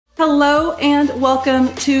Hello and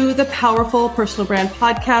welcome to the Powerful Personal Brand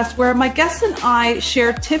Podcast, where my guests and I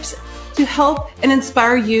share tips to help and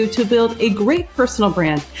inspire you to build a great personal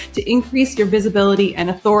brand to increase your visibility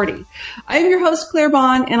and authority. I am your host, Claire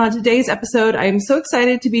Bahn, and on today's episode, I am so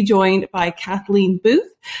excited to be joined by Kathleen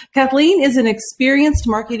Booth. Kathleen is an experienced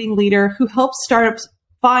marketing leader who helps startups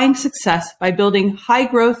find success by building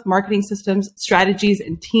high-growth marketing systems, strategies,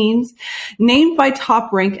 and teams. Named by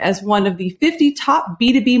Top Rank as one of the 50 top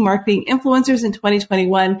B2B marketing influencers in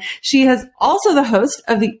 2021, she is also the host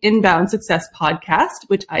of the Inbound Success podcast,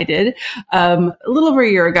 which I did a little over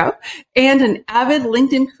a year ago, and an avid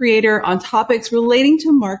LinkedIn creator on topics relating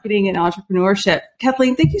to marketing and entrepreneurship.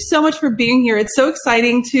 Kathleen, thank you so much for being here. It's so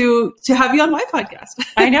exciting to have you on my podcast.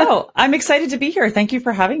 I know. I'm excited to be here. Thank you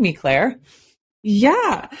for having me, Claire.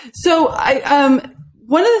 Yeah. So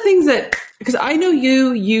one of the things that, because I know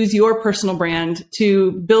you use your personal brand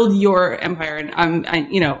to build your empire, and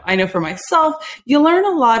I know for myself, you learn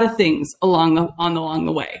a lot of things along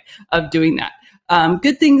the way of doing that.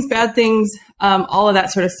 Good things, bad things, all of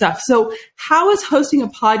that sort of stuff. So how has hosting a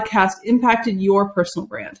podcast impacted your personal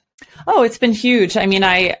brand? Oh, it's been huge. I mean,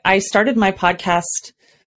 I started my podcast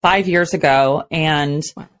 5 years ago, and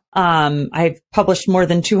I've published more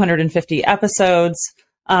than 250 episodes.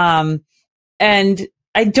 And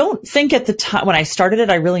I don't think at the time when I started it,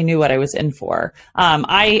 I really knew what I was in for.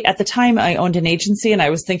 At the time I owned an agency, and I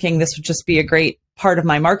was thinking this would just be a great part of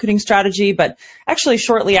my marketing strategy. But actually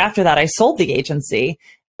shortly after that, I sold the agency,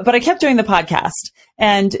 but I kept doing the podcast.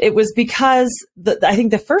 And it was because I think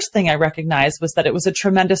the first thing I recognized was that it was a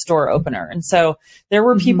tremendous door opener. And so there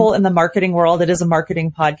were people in the marketing world, it is a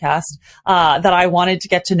marketing podcast, that I wanted to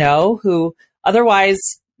get to know, who otherwise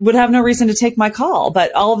would have no reason to take my call.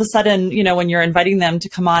 But all of a sudden, when you're inviting them to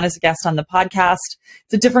come on as a guest on the podcast,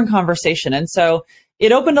 it's a different conversation. And so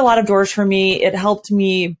it opened a lot of doors for me. It helped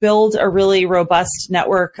me build a really robust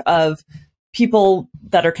network of people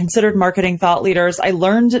that are considered marketing thought leaders. I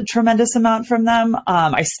learned a tremendous amount from them.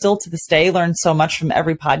 I still to this day learn so much from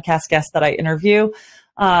every podcast guest that I interview.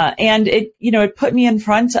 And it put me in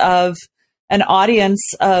front of an audience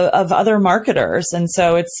of other marketers. And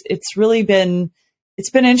so it's been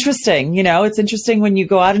interesting. It's interesting when you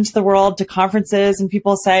go out into the world to conferences and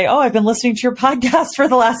people say, "Oh, I've been listening to your podcast for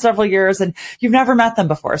the last several years," and you've never met them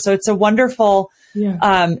before. So it's a wonderful,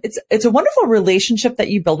 it's a wonderful relationship that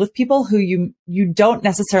you build with people who you don't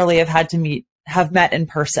necessarily have met in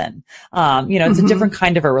person. It's a different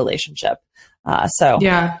kind of a relationship.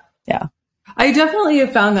 Yeah. I definitely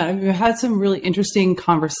have found that. I've had some really interesting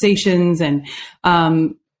conversations, and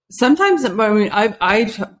sometimes,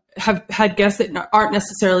 I've have had guests that aren't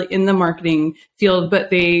necessarily in the marketing field, but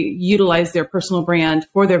they utilize their personal brand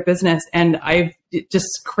for their business. And just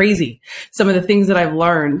crazy, some of the things that I've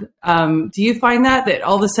learned. Do you find that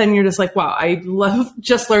all of a sudden you're just like, wow,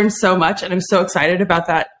 just learned so much, and I'm so excited about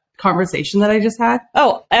that conversation that I just had?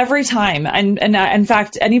 Oh, every time. And in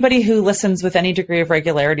fact, anybody who listens with any degree of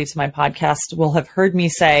regularity to my podcast will have heard me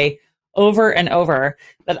say over and over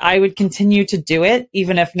that I would continue to do it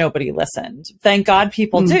even if nobody listened. Thank God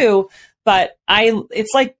people do, but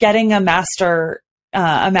it's like getting a master's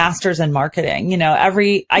in marketing.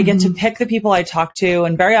 I get to pick the people I talk to,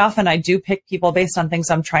 and very often I do pick people based on things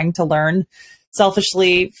I'm trying to learn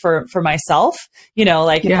selfishly for myself.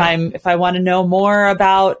 If I want to know more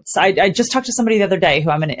about, I just talked to somebody the other day who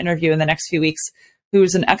I'm going to interview in the next few weeks,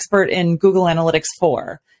 who's an expert in Google Analytics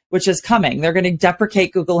 4. Which is coming. They're going to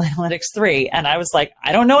deprecate Google Analytics 3. And I was like,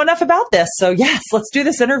 I don't know enough about this. So yes, let's do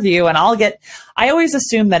this interview. And I always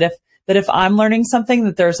assume that if I'm learning something,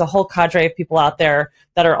 that there's a whole cadre of people out there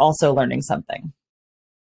that are also learning something.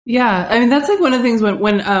 Yeah. I mean, that's like one of the things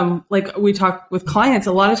when like we talk with clients,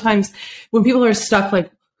 a lot of times when people are stuck,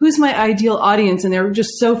 like, who's my ideal audience? And they're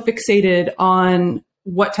just so fixated on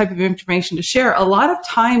what type of information to share. A lot of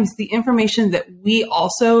times the information that we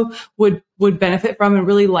also would benefit from and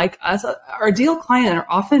really like us, our ideal client are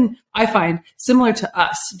often, I find, similar to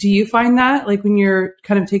us. Do you find that, like, when you're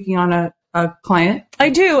kind of taking on a client? I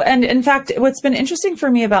do. And in fact, what's been interesting for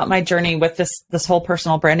me about my journey with this whole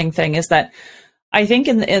personal branding thing is that I think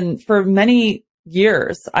for many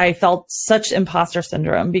years, I felt such imposter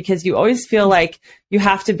syndrome, because you always feel like you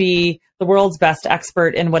have to be the world's best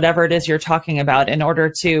expert in whatever it is you're talking about in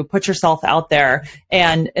order to put yourself out there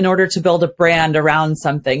and in order to build a brand around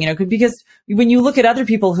something, because when you look at other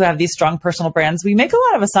people who have these strong personal brands, we make a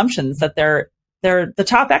lot of assumptions that they're the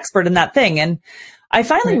top expert in that thing. And I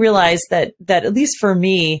finally realized that at least for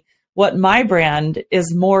me, what my brand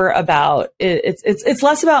is more about, it's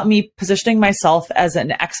less about me positioning myself as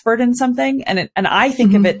an expert in something. And I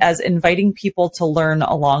think of it as inviting people to learn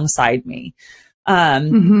alongside me.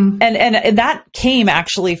 And that came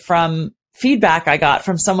actually from feedback I got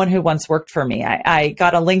from someone who once worked for me. I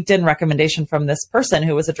got a LinkedIn recommendation from this person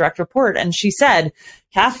who was a direct report. And she said,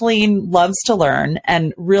 Kathleen loves to learn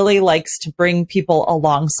and really likes to bring people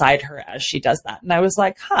alongside her as she does that. And I was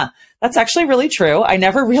like, that's actually really true. I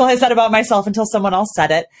never realized that about myself until someone else said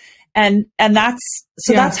it. And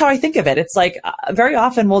that's how I think of it. It's like very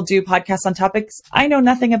often we'll do podcasts on topics I know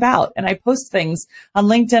nothing about. And I post things on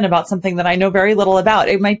LinkedIn about something that I know very little about.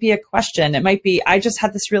 It might be a question. It might be, I just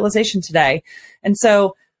had this realization today. And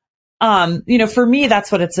so, for me, that's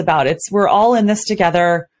what it's about. We're all in this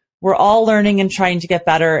together. We're all learning and trying to get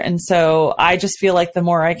better. And so I just feel like the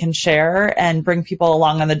more I can share and bring people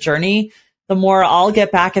along on the journey, the more I'll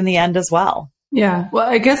get back in the end as well. Yeah. Well,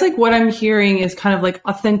 I guess like what I'm hearing is kind of like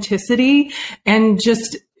authenticity and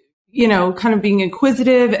just, kind of being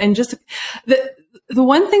inquisitive and just the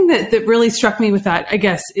one thing that really struck me with that, I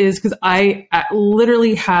guess, is because I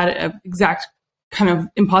literally had an exact kind of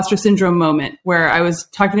imposter syndrome moment where I was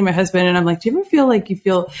talking to my husband and I'm like, do you ever feel like you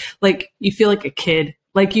feel like a kid?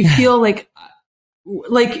 Like you feel like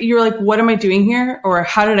you're like, what am I doing here? Or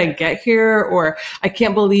how did I get here? Or I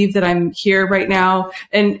can't believe that I'm here right now.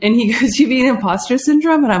 And he goes, you mean imposter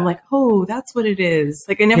syndrome? And I'm like, oh, that's what it is.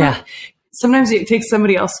 Like sometimes it takes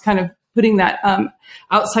somebody else kind of putting that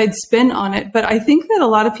outside spin on it. But I think that a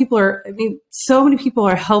lot of people so many people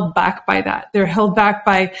are held back by that. They're held back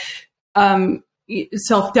by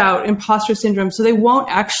self-doubt, imposter syndrome. So they won't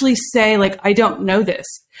actually say like, I don't know this.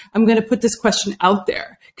 I'm going to put this question out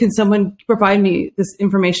there. Can someone provide me this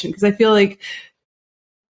information? Because I feel like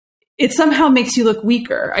it somehow makes you look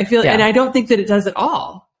weaker. And I don't think that it does at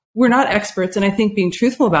all. We're not experts. And I think being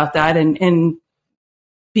truthful about that and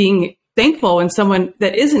being thankful when someone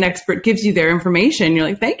that is an expert gives you their information, you're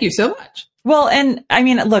like, thank you so much. Well, and I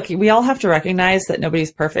mean, look, we all have to recognize that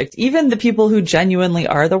nobody's perfect. Even the people who genuinely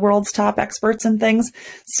are the world's top experts in things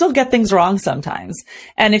still get things wrong sometimes.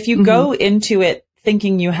 And if you go into it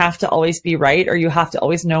thinking you have to always be right or you have to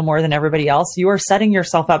always know more than everybody else, you are setting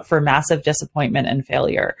yourself up for massive disappointment and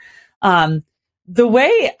failure. The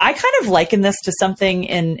way I kind of liken this to something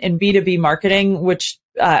in B2B marketing, which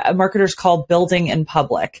marketers call building in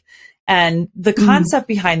public. And the concept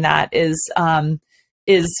behind that is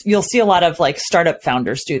you'll see a lot of like startup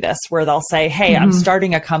founders do this where they'll say, hey, I'm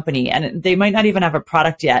starting a company, and they might not even have a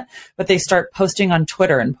product yet, but they start posting on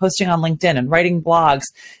Twitter and posting on LinkedIn and writing blogs,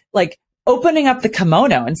 like opening up the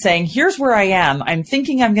kimono and saying, here's where I am. I'm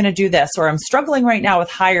thinking I'm going to do this, or I'm struggling right now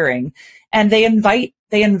with hiring. And they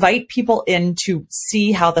invite people in to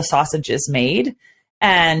see how the sausage is made.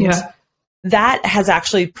 And that has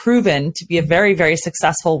actually proven to be a very, very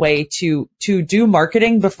successful way to do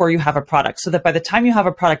marketing before you have a product, so that by the time you have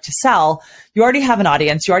a product to sell, you already have an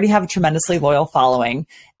audience, you already have a tremendously loyal following,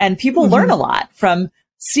 and people learn a lot from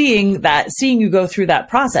seeing you go through that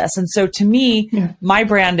process. And so to me, my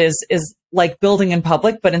brand is like building in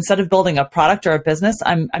public, but instead of building a product or a business,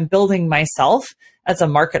 I'm building myself as a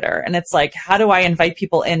marketer. And it's like, how do I invite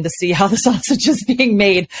people in to see how the sausage is being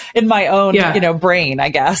made in my own, brain, I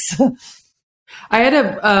guess. I had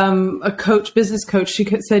a business coach. She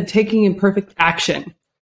said taking imperfect action.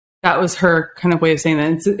 That was her kind of way of saying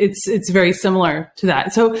that. It's very similar to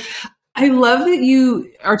that. So I love that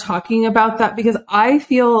you are talking about that, because I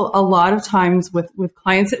feel a lot of times with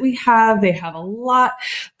clients that we have, they have a lot.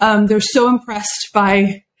 They're so impressed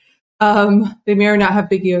by, they may or not have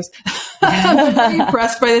big egos, they're very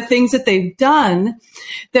impressed by the things that they've done,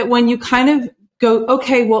 that when you kind of go,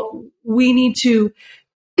 okay, well, we need to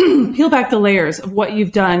peel back the layers of what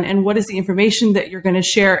you've done and what is the information that you're going to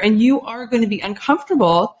share. And you are going to be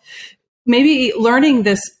uncomfortable, maybe learning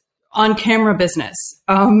this on camera business,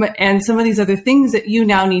 and some of these other things that you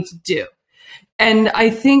now need to do. And I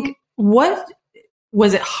think, was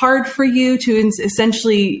it hard for you to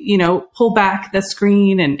essentially, pull back the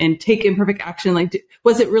screen and take imperfect action? Like,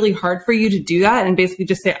 was it really hard for you to do that and basically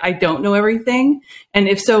just say, I don't know everything? And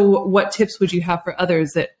if so, what tips would you have for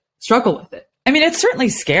others that struggle with it? I mean, it's certainly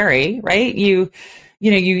scary, right? You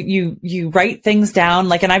write things down,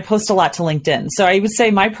 like, and I post a lot to LinkedIn. So I would say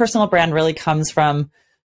my personal brand really comes from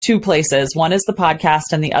two places. One is the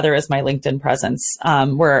podcast, and the other is my LinkedIn presence,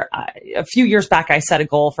 where a few years back, I set a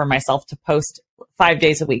goal for myself to post 5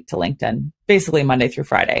 days a week to LinkedIn, basically Monday through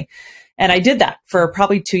Friday. And I did that for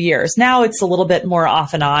probably 2 years. Now it's a little bit more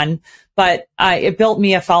off and on, but it built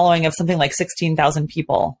me a following of something like 16,000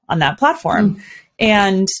 people on that platform.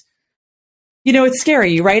 And it's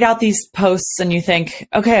scary. You write out these posts and you think,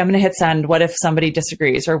 okay, I'm going to hit send. What if somebody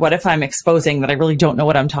disagrees? Or what if I'm exposing that I really don't know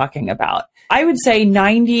what I'm talking about? I would say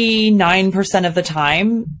 99% of the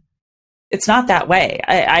time, it's not that way.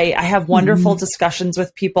 I have wonderful discussions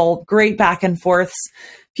with people, great back and forths,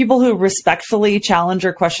 people who respectfully challenge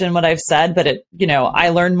or question what I've said, but I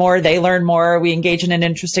learn more, they learn more. We engage in an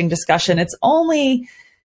interesting discussion. It's only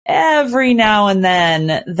every now and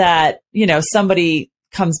then that, somebody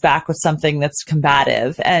comes back with something that's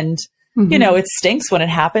combative, and it stinks when it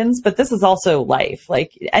happens, but this is also life.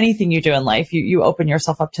 Like anything you do in life, you open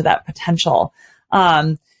yourself up to that potential.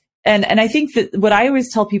 And I think that what I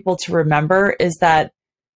always tell people to remember is that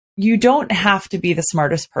you don't have to be the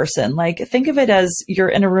smartest person. Like, think of it as you're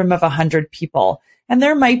in a room of 100 people, and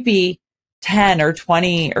there might be 10 or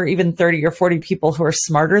 20 or even 30 or 40 people who are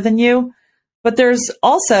smarter than you, but there's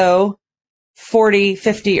also 40,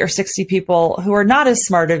 50, or 60 people who are not as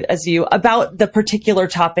smart as you about the particular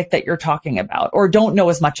topic that you're talking about, or don't know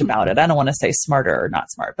as much about it. I don't want to say smarter or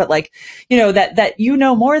not smart, but that you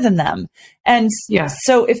know more than them. And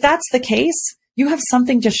so if that's the case, you have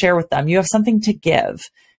something to share with them. You have something to give.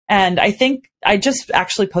 And I think I just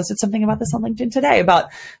actually posted something about this on LinkedIn today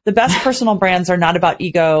about the best personal brands are not about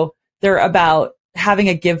ego. They're about having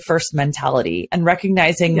a give first mentality and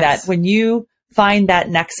recognizing that when you find that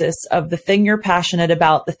nexus of the thing you're passionate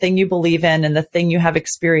about, the thing you believe in, and the thing you have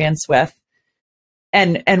experience with.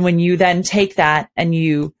 And when you then take that and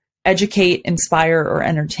you educate, inspire, or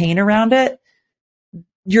entertain around it,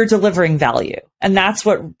 you're delivering value. And that's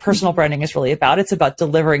what personal branding is really about. It's about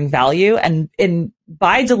delivering value. And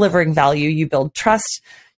by delivering value, you build trust,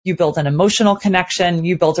 you build an emotional connection,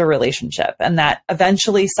 you build a relationship. And that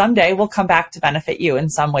eventually someday will come back to benefit you in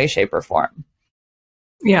some way, shape, or form.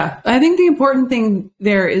 Yeah, I think the important thing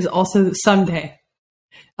there is also someday.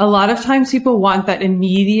 A lot of times people want that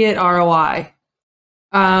immediate ROI.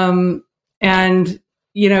 And,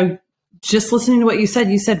 just listening to what you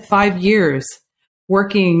said 5 years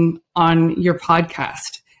working on your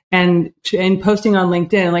podcast and posting on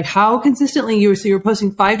LinkedIn, like how consistently so you were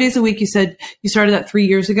posting 5 days a week. You said you started that 3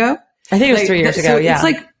 years ago. I think it was 3 years ago. So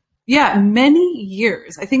it's many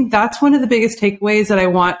years. I think that's one of the biggest takeaways that I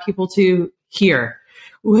want people to hear.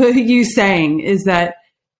 What you saying is that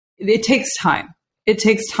it takes time. It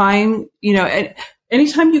takes time,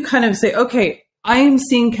 anytime you kind of say, okay, I am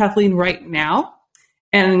seeing Kathleen right now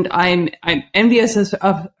and I'm envious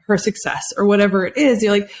of her success or whatever it is.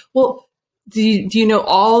 You're like, well, do you know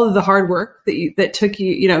all of the hard work that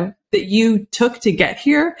you took to get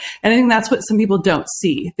here? And I think that's what some people don't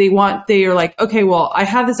see. They are like, okay, well, I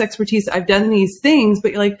have this expertise. I've done these things,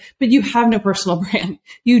 but you're like, but you have no personal brand.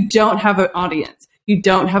 You don't have an audience. You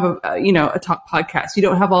don't have a top podcast. You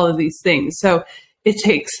don't have all of these things. So it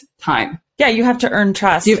takes time. Yeah. You have to earn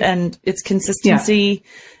trust and it's consistency.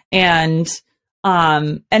 And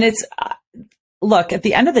it's, look, at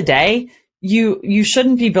the end of the day, you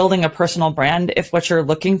shouldn't be building a personal brand if what you're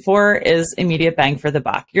looking for is immediate bang for the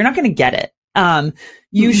buck. You're not going to get it.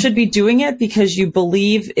 You should be doing it because you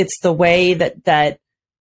believe it's the way that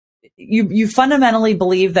you fundamentally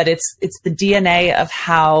believe that it's the DNA of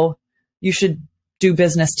how you should do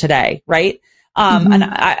business today, right? And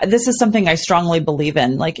this is something I strongly believe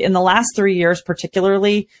in. Like in the last 3 years,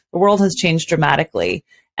 particularly, the world has changed dramatically.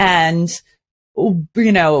 And,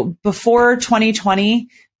 before 2020,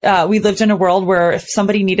 we lived in a world where if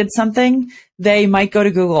somebody needed something, they might go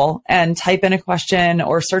to Google and type in a question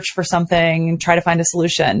or search for something and try to find a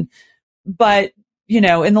solution. But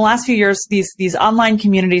in the last few years, these online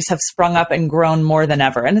communities have sprung up and grown more than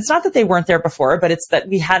ever. And it's not that they weren't there before, but it's that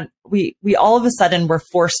we all of a sudden were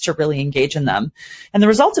forced to really engage in them. And the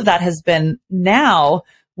result of that has been now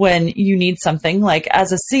when you need something, like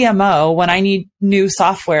as a CMO, when I need new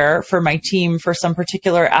software for my team for some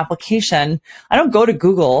particular application, I don't go to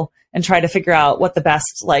Google and try to figure out what the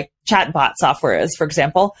best chatbot software is, for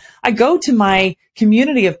example. I go to my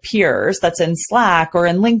community of peers that's in Slack or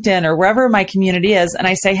in LinkedIn or wherever my community is, and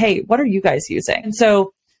I say, hey, what are you guys using? And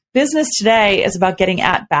so business today is about getting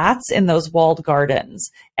at-bats in those walled gardens.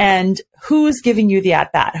 And who's giving you the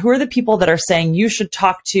at-bat? Who are the people that are saying you should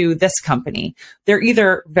talk to this company? They're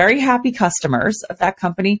either very happy customers of that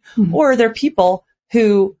company, or they're people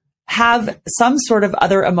who have some sort of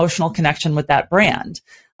other emotional connection with that brand.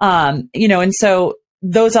 And so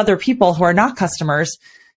those other people who are not customers,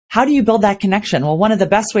 how do you build that connection? Well, one of the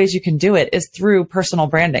best ways you can do it is through personal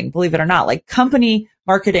branding, believe it or not. Like company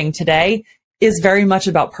marketing today is very much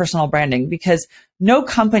about personal branding, because no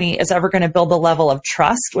company is ever going to build the level of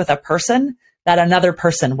trust with a person that another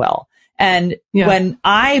person will. And when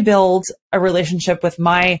I build a relationship with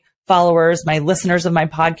my followers, my listeners of my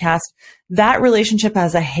podcast, that relationship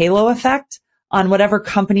has a halo effect on whatever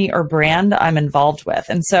company or brand I'm involved with.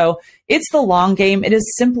 And so it's the long game. It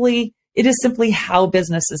is simply It is simply how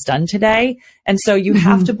business is done today. And so you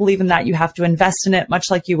have to believe in that. You have to invest in it,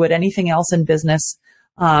 much like you would anything else in business,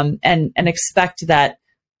 and expect that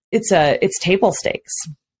it's table stakes.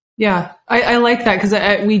 Yeah, I like that,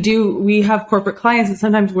 because we have corporate clients, and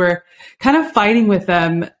sometimes we're kind of fighting with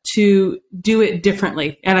them to do it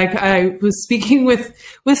differently. And I was speaking with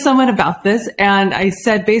someone about this, and I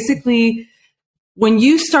said, basically, when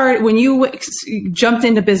you jumped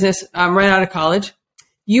into business right out of college,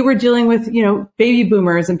 you were dealing with, baby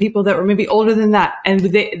boomers and people that were maybe older than that. And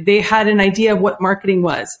they had an idea of what marketing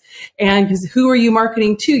was. And because who are you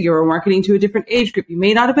marketing to? You were marketing to a different age group. You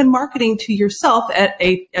may not have been marketing to yourself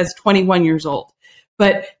as 21 years old.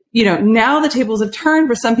 But, now the tables have turned.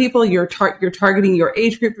 For some people, you're targeting your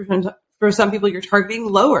age group. For some people, you're targeting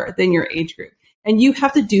lower than your age group. And you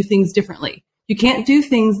have to do things differently. You can't do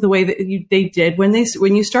things the way that they did when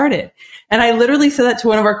you started. And I literally said that to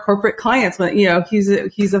one of our corporate clients when, he's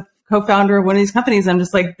a co-founder of one of these companies. I'm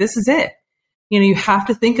just like, this is it. You have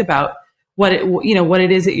to think about what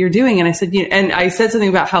it is that you're doing. And I said, and I said something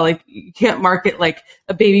about how, like, you can't market like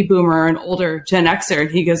a baby boomer or an older Gen Xer.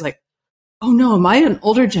 And he goes like, oh no, am I an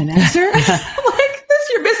older Gen Xer?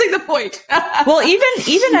 You're missing the point. Well,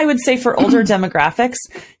 even I would say for older demographics,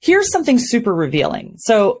 here's something super revealing.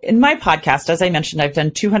 So in my podcast, as I mentioned, I've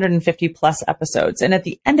done 250 plus episodes. And at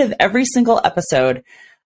the end of every single episode,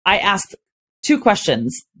 I asked two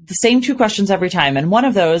questions, the same two questions every time. And one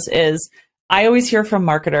of those is, I always hear from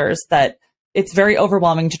marketers that it's very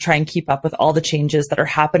overwhelming to try and keep up with all the changes that are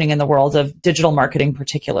happening in the world of digital marketing,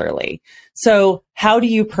 particularly. So how do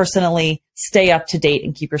you personally stay up to date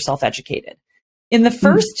and keep yourself educated? In the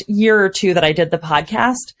first year or two that I did the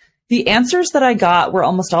podcast, the answers that I got were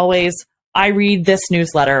almost always, I read this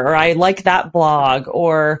newsletter, or I like that blog,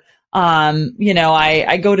 or,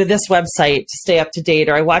 I go to this website to stay up to date,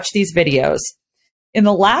 or I watch these videos. In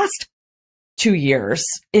the last 2 years,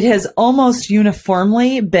 it has almost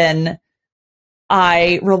uniformly been,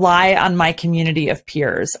 I rely on my community of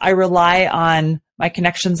peers. I rely on my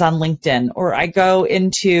connections on LinkedIn, or I go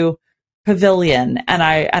into Prevailion and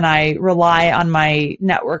I rely on my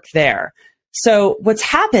network there. So what's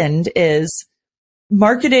happened is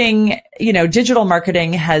marketing, digital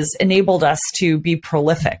marketing has enabled us to be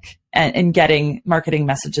prolific in getting marketing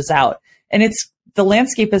messages out. And the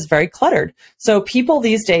landscape is very cluttered. So people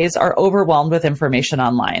these days are overwhelmed with information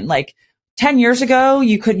online. Like 10 years ago,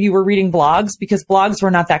 you were reading blogs because blogs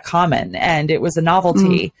were not that common and it was a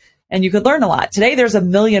novelty. And you could learn a lot. Today, there's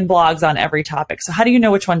 1 million blogs on every topic. So how do you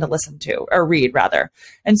know which one to listen to or read, rather?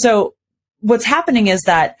 And so what's happening is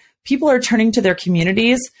that people are turning to their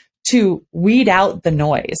communities to weed out the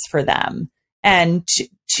noise for them and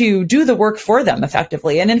to do the work for them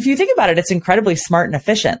effectively. And if you think about it, it's incredibly smart and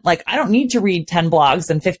efficient. Like, I don't need to read 10 blogs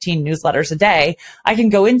and 15 newsletters a day. I can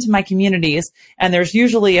go into my communities, and there's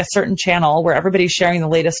usually a certain channel where everybody's sharing the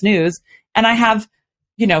latest news. And I have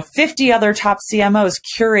 50 other top CMOs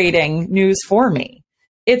curating news for me.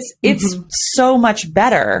 It's so much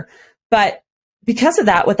better. But because of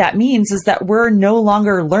that, what that means is that we're no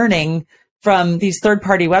longer learning from these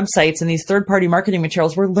third-party websites and these third-party marketing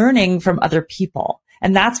materials. We're learning from other people.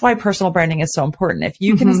 And that's why personal branding is so important. If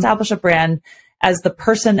you can establish a brand as the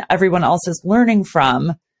person everyone else is learning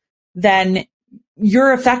from, then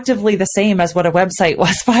you're effectively the same as what a website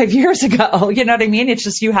was 5 years ago. You know what I mean? It's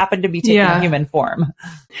just you happen to be taking human form.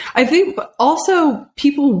 I think also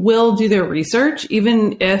people will do their research,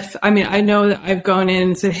 even if, I know that I've gone in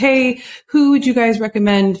and said, hey, who would you guys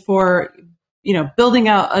recommend for, building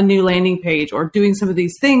out a new landing page or doing some of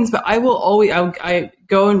these things? But I will always, I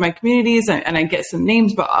go in my communities and I get some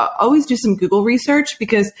names, but I'll always do some Google research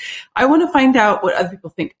because I want to find out what other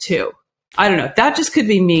people think too. I don't know. That just could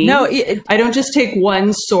be me. No, I don't just take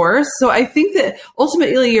one source. So I think that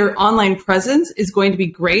ultimately your online presence is going to be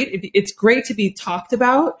great. It's great to be talked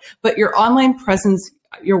about, but your online presence,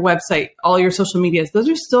 your website, all your social medias, those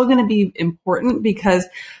are still going to be important because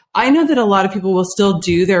I know that a lot of people will still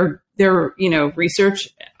do their research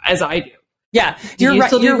as I do. Yeah, you're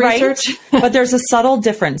right. But there's a subtle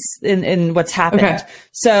difference in what's happened. Okay.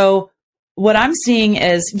 So what I'm seeing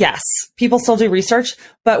is, yes, people still do research,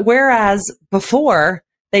 but whereas before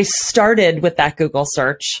they started with that Google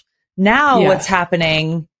search, now what's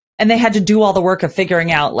happening, and they had to do all the work of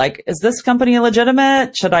figuring out, like, is this company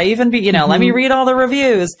legitimate? Should I even be, let me read all the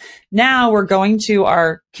reviews. Now we're going to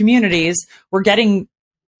our communities. We're getting,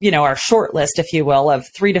 our short list, if you will, of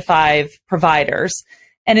 3 to 5 providers.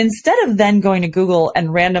 And instead of then going to Google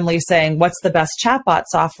and randomly saying, what's the best chatbot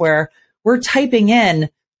software, we're typing in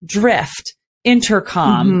Drift,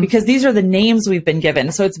 Intercom, because these are the names we've been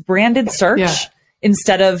given. So it's branded search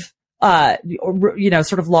instead of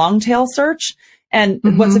sort of long tail search. And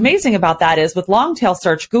what's amazing about that is with long tail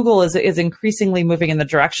search, Google is increasingly moving in the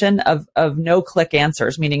direction of no click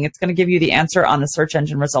answers, meaning it's going to give you the answer on the search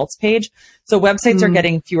engine results page. So websites are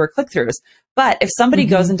getting fewer click throughs. But if somebody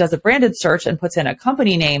goes and does a branded search and puts in a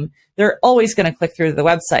company name, they're always going to click through to the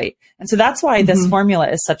website. And so that's why this formula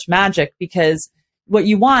is such magic, because what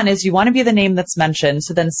you want is you want to be the name that's mentioned.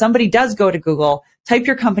 So then somebody does go to Google, type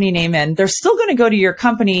your company name in. They're still going to go to your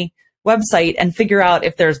company website and figure out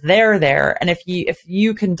if there's there. And if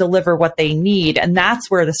you can deliver what they need. And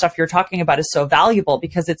that's where the stuff you're talking about is so valuable,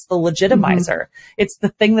 because it's the legitimizer. It's the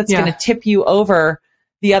thing that's going to tip you over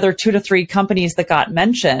the other 2 to 3 companies that got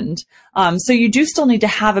mentioned. So you do still need to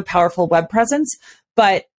have a powerful web presence,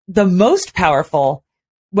 but the most powerful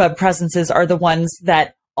web presences are the ones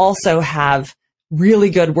that also have really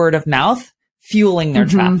good word of mouth fueling their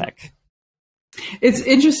traffic. It's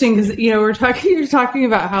interesting because, you're talking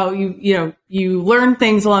about how you learn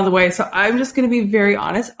things along the way. So I'm just going to be very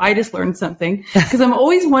honest. I just learned something because I'm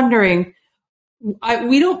always wondering,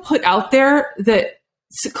 we don't put out there that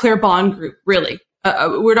Claire Bahn group, really.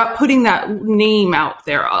 We're not putting that name out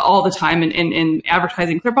there all the time in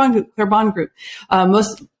advertising Claire Bahn group.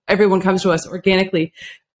 Everyone comes to us organically,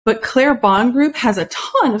 but Claire Bahn group has a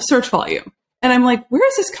ton of search volume. And I'm like, where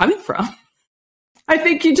is this coming from? I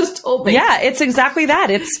think you just told me. Yeah, it's exactly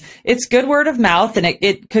that. It's good word of mouth, and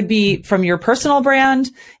it could be from your personal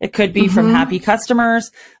brand. It could be from happy customers.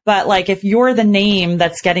 But like, if you're the name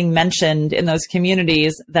that's getting mentioned in those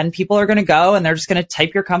communities, then people are going to go and they're just going to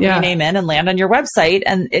type your company name in and land on your website.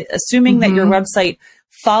 And assuming that your website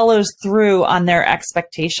follows through on their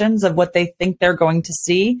expectations of what they think they're going to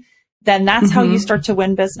see, then that's how you start to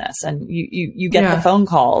win business. And you get the phone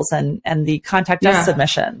calls and the contact us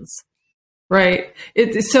submissions. Right.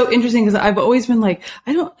 It's so interesting because I've always been like,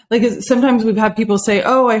 sometimes we've had people say,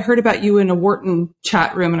 oh, I heard about you in a Wharton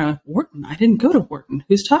chat room. And I'm like, Wharton? I didn't go to Wharton.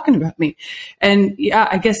 Who's talking about me? And yeah,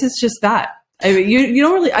 I guess it's just that. I mean, you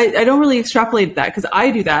don't really, I don't really extrapolate that because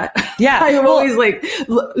I do that. Yeah. I'm always like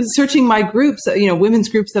searching my groups, women's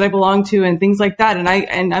groups that I belong to and things like that.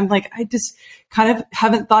 And I'm like, I just kind of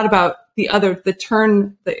haven't thought about the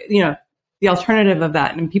alternative of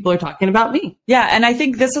that. And people are talking about me. Yeah. And I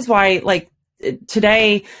think this is why, like,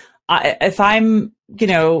 today, if I'm,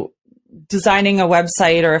 designing a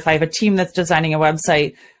website, or if I have a team that's designing a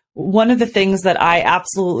website, one of the things that I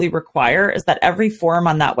absolutely require is that every form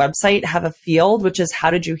on that website have a field, which is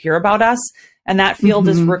how did you hear about us? And that field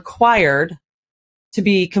is required to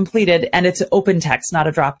be completed. And it's open text, not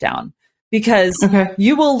a drop down, because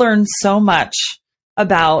you will learn so much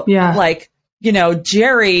about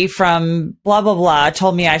Jerry from blah, blah, blah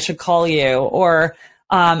told me I should call you, or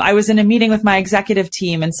I was in a meeting with my executive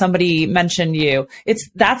team and somebody mentioned you.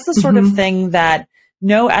 That's the sort of thing that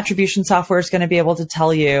no attribution software is going to be able to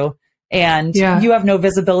tell you. And you have no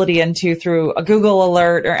visibility into through a Google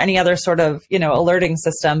alert or any other sort of, alerting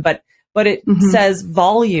system. But it says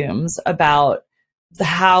volumes about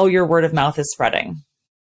how your word of mouth is spreading.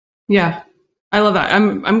 Yeah. I love that.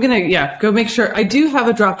 I'm going to, go make sure. I do have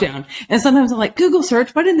a drop down. And sometimes I'm like, Google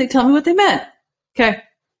search, why didn't they tell me what they meant? Okay.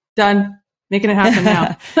 Done. Making it happen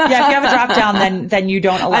now. If you have a drop down, then you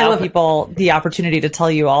don't allow people the opportunity to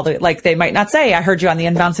tell you all they might not say, I heard you on the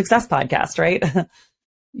Inbound Success podcast, right?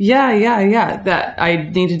 Yeah. That I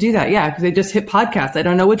need to do that. Yeah. Because they just hit podcast. I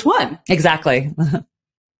don't know which one. Exactly.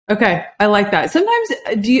 Okay. I like that. Sometimes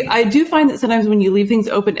I do find that sometimes when you leave things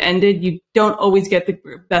open-ended, you don't always get the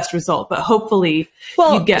best result, but hopefully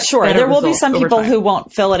you get better there will be some people time. who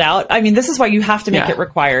won't fill it out. I mean, this is why you have to make it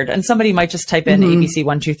required, and somebody might just type in ABC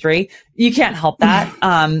 1 2 3. You can't help that.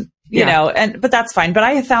 But that's fine. But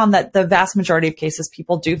I have found that the vast majority of cases,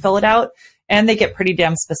 people do fill it out and they get pretty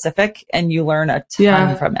damn specific, and you learn a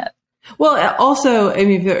ton from it. Well, also, I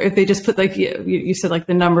mean, if they just put like you said, like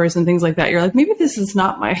the numbers and things like that, you're like, maybe this is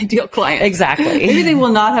not my ideal client. Exactly. Maybe they will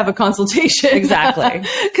not have a consultation. Exactly.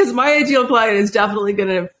 Because my ideal client is definitely going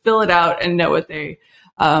to fill it out and know what they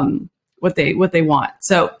want.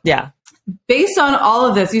 So yeah. Based on all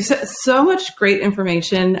of this, you said so much great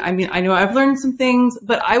information. I mean, I know I've learned some things,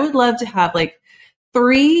 but I would love to have like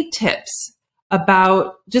 3 tips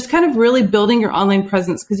about just kind of really building your online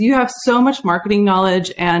presence, because you have so much marketing knowledge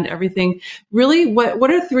and everything. Really, what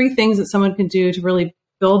are 3 things that someone can do to really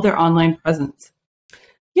build their online presence?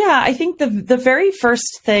 Yeah, I think the very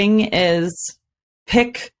first thing is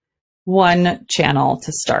pick one channel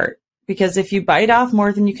to start, because if you bite off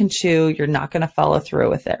more than you can chew, you're not going to follow through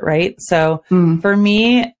with it, right? So for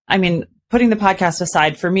me, I mean, putting the podcast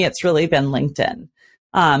aside, for me, it's really been LinkedIn.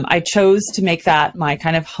 I chose to make that my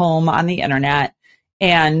kind of home on the internet.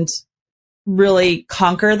 And really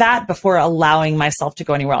conquer that before allowing myself to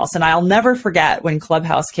go anywhere else. And I'll never forget when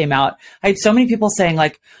Clubhouse came out. I had so many people saying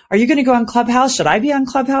like, are you going to go on Clubhouse? Should I be on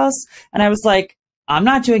Clubhouse? And I was like, I'm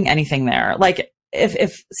not doing anything there. Like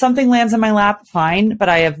if something lands in my lap, fine, but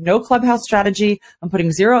I have no Clubhouse strategy. I'm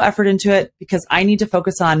putting zero effort into it because I need to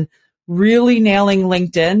focus on really nailing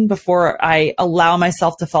LinkedIn before I allow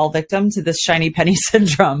myself to fall victim to this shiny penny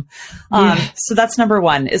syndrome. So that's number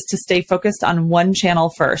one, is to stay focused on one channel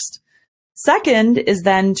first. Second is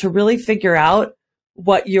then to really figure out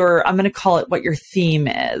what I'm going to call it what your theme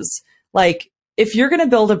is. Like if you're going to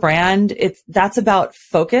build a brand, that's about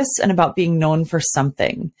focus and about being known for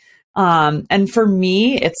something. And for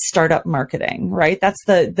me, it's startup marketing, right? That's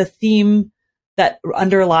the theme that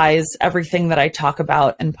underlies everything that I talk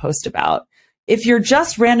about and post about. If you're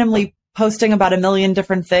just randomly posting about a million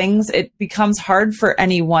different things, it becomes hard for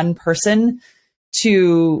any one person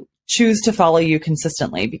to choose to follow you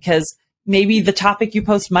consistently, because maybe the topic you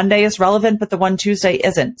post Monday is relevant, but the one Tuesday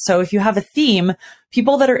isn't. So if you have a theme,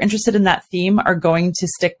 people that are interested in that theme are going to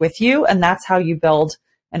stick with you. And that's how you build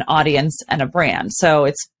an audience and a brand. So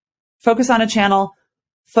it's focus on a channel,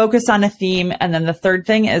 focus on a theme. And then the third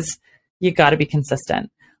thing is you got to be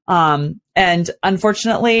consistent. And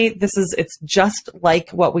unfortunately, it's just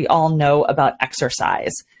like what we all know about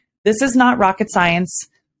exercise. This is not rocket science.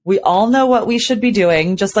 We all know what we should be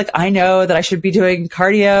doing, just like I know that I should be doing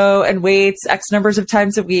cardio and weights X numbers of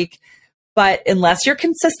times a week. But unless you're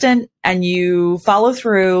consistent and you follow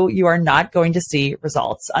through, you are not going to see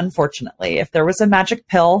results. Unfortunately, if there was a magic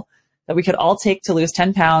pill that we could all take to lose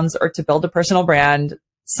 10 pounds or to build a personal brand,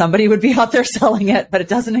 somebody would be out there selling it, but it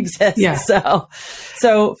doesn't exist. Yeah.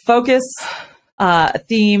 So focus,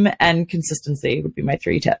 theme, and consistency would be my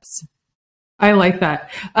 3 tips. I like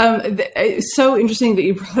that. It's so interesting that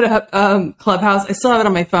you brought up Clubhouse. I still have it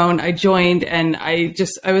on my phone. I joined and I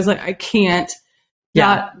was like, I can't.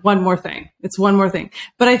 Not one more thing. It's one more thing.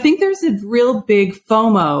 But I think there's a real big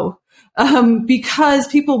FOMO because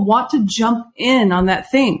people want to jump in on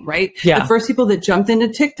that thing, right? Yeah. The first people that jumped into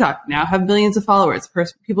TikTok now have millions of followers.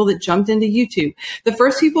 First people that jumped into YouTube. The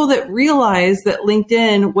first people that realized that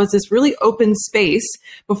LinkedIn was this really open space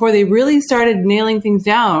before they really started nailing things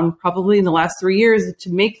down, probably in the last 3 years,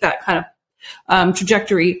 to make that kind of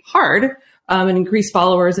trajectory hard and increase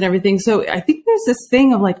followers and everything. So I think there's this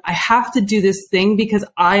thing of like, I have to do this thing because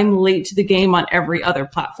I'm late to the game on every other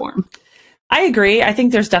platform. I agree. I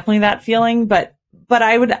think there's definitely that feeling, but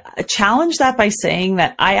I would challenge that by saying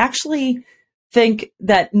that I actually think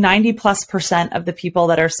that 90+% of the people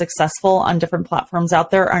that are successful on different platforms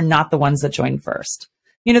out there are not the ones that join first.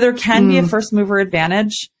 You know, there can be a first mover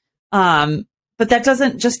advantage, but that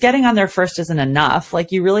doesn't, just getting on there first isn't enough.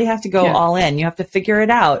 Like you really have to go all in. You have to figure it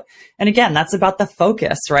out. And again, that's about the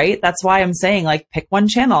focus, right? That's why I'm saying like pick one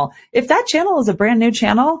channel. If that channel is a brand new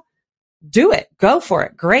channel, do it. Go for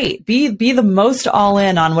it. Great. Be the most all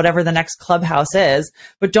in on whatever the next Clubhouse is,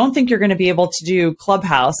 but don't think you're going to be able to do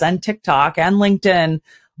Clubhouse and TikTok and LinkedIn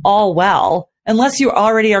all well, unless you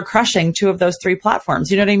already are crushing 2 of those 3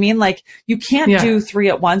 platforms. You know what I mean? Like you can't do 3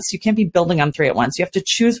 at once. You can't be building on 3 at once. You have to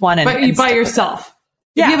choose one and by yourself.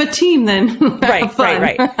 If you have a team, then right.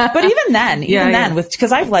 But even then,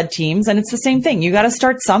 because I've led teams and it's the same thing. You got to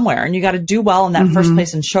start somewhere and you got to do well in that first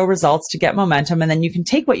place and show results to get momentum. And then you can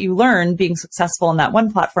take what you learn being successful in that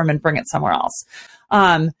one platform and bring it somewhere else.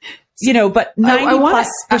 You know, but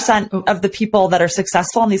 90+% of the people that are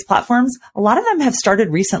successful on these platforms, a lot of them have started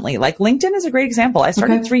recently. Like LinkedIn is a great example. I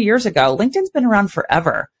started 3 years ago. LinkedIn's been around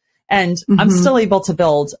forever. And I'm still able to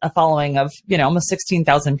build a following of, you know, almost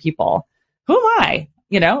 16,000 people. Who am I?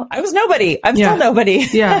 You know, I was nobody. I'm still nobody.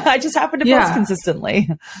 Yeah. I just happen to post consistently.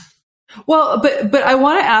 Well, but I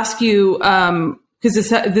want to ask you, because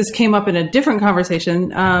this came up in a different conversation,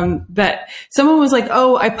 that someone was like,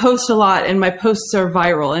 oh, I post a lot and my posts are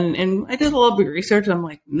viral. And I did a little bit of research and I'm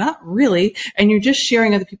like, not really. And you're just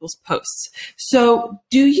sharing other people's posts. So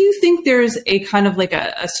do you think there's a kind of like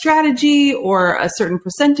a strategy or a certain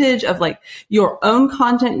percentage of like your own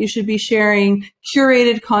content you should be sharing,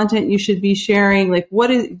 curated content you should be sharing? Like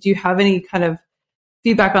do you have any kind of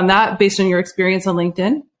feedback on that based on your experience on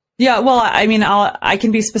LinkedIn? Yeah, well, I mean, I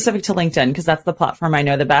can be specific to LinkedIn because that's the platform I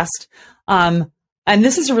know the best. And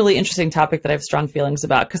this is a really interesting topic that I have strong feelings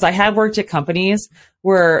about because I have worked at companies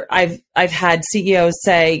where I've had CEOs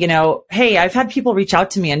say, you know, hey, I've had people reach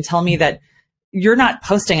out to me and tell me that you're not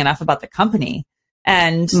posting enough about the company.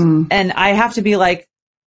 And I have to be like,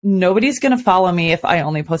 nobody's going to follow me if I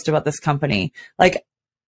only post about this company. Like,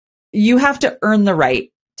 you have to earn the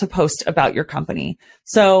right to post about your company.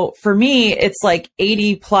 So for me, it's like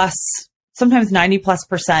 80+, sometimes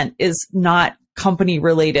 90+% is not company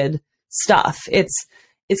related stuff.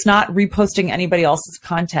 It's not reposting anybody else's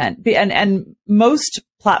content. And most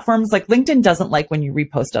platforms like LinkedIn doesn't like when you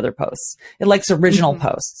repost other posts. It likes original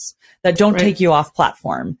posts that don't take you off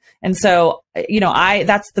platform. And so,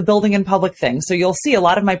 that's the building in public thing. So you'll see a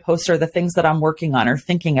lot of my posts are the things that I'm working on or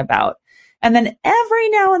thinking about. And then every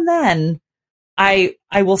now and then I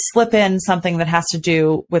will slip in something that has to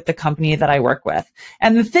do with the company that I work with.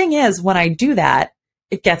 And the thing is, when I do that,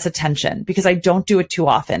 it gets attention because I don't do it too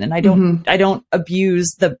often. And I don't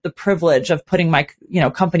abuse the privilege of putting my,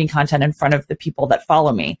 company content in front of the people that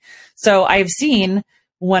follow me. So I've seen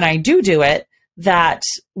when I do it, that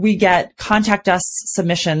we get contact us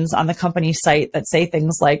submissions on the company site that say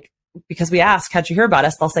things like, because we ask, how'd you hear about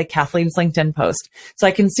us? They'll say Kathleen's LinkedIn post. So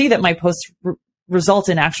I can see that my posts result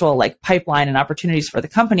in actual like pipeline and opportunities for the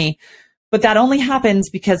company. But that only happens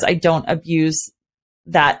because I don't abuse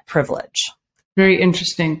that privilege. Very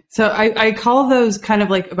interesting. So I call those kind of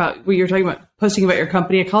like about what you're talking about, posting about your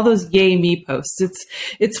company. I call those yay me posts.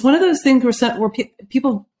 It's one of those things where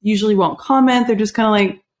people usually won't comment. They're just kind of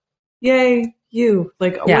like, yay, you.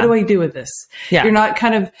 Like, what do I do with this? Yeah.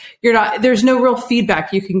 There's no real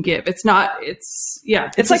feedback you can give. It's like an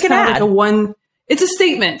ad. It's a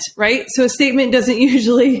statement, right? So a statement doesn't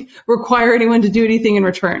usually require anyone to do anything in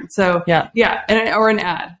return. So or an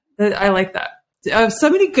ad. I like that. So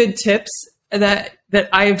many good tips that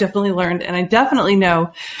I have definitely learned. And I definitely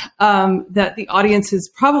know that the audience has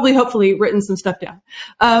probably, hopefully, written some stuff down.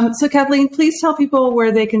 So Kathleen, please tell people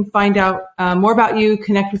where they can find out more about you,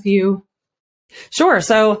 connect with you. Sure.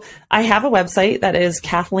 So I have a website that is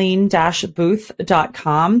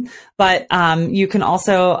kathleen-booth.com, but you can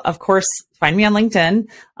also, of course, find me on LinkedIn.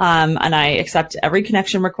 And I accept every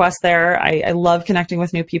connection request there. I love connecting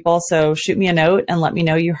with new people. So shoot me a note and let me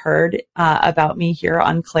know you heard about me here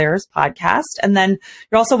on Claire's podcast. And then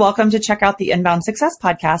you're also welcome to check out the Inbound Success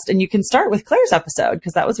podcast. And you can start with Claire's episode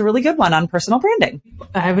because that was a really good one on personal branding.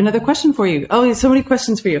 I have another question for you. Oh, so many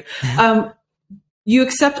questions for you. You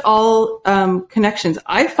accept all connections.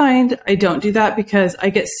 I find I don't do that because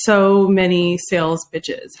I get so many sales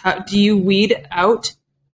pitches. How do you weed out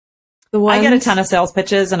the ones? I get a ton of sales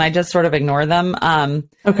pitches and I just sort of ignore them.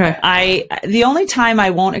 Okay. The only time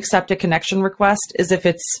I won't accept a connection request is if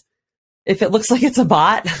it looks like it's a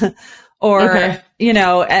bot or,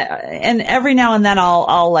 and every now and then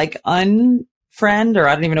I'll like unfriend, or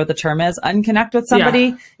I don't even know what the term is, unconnect with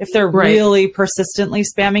somebody if they're really persistently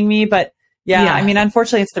spamming me. But I mean,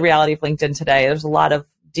 unfortunately, it's the reality of LinkedIn today. There's a lot of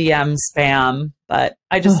DM spam, but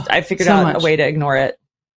I figured out a way to ignore it.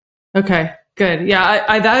 Okay, good. Yeah,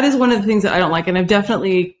 I that is one of the things that I don't like. And I've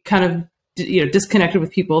definitely kind of, disconnected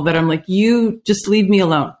with people that I'm like, you just leave me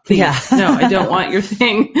alone. Please. Yeah. No, I don't want your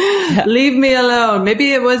thing. Leave me alone.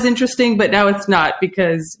 Maybe it was interesting, but now it's not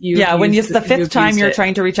because you. Yeah, when it's the fifth time you're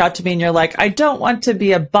trying to reach out to me and you're like, I don't want to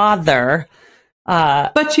be a bother.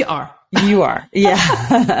 But you are. You are. Yeah.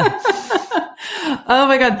 Oh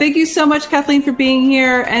my God. Thank you so much, Kathleen, for being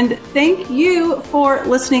here. And thank you for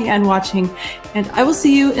listening and watching. And I will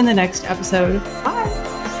see you in the next episode. Bye.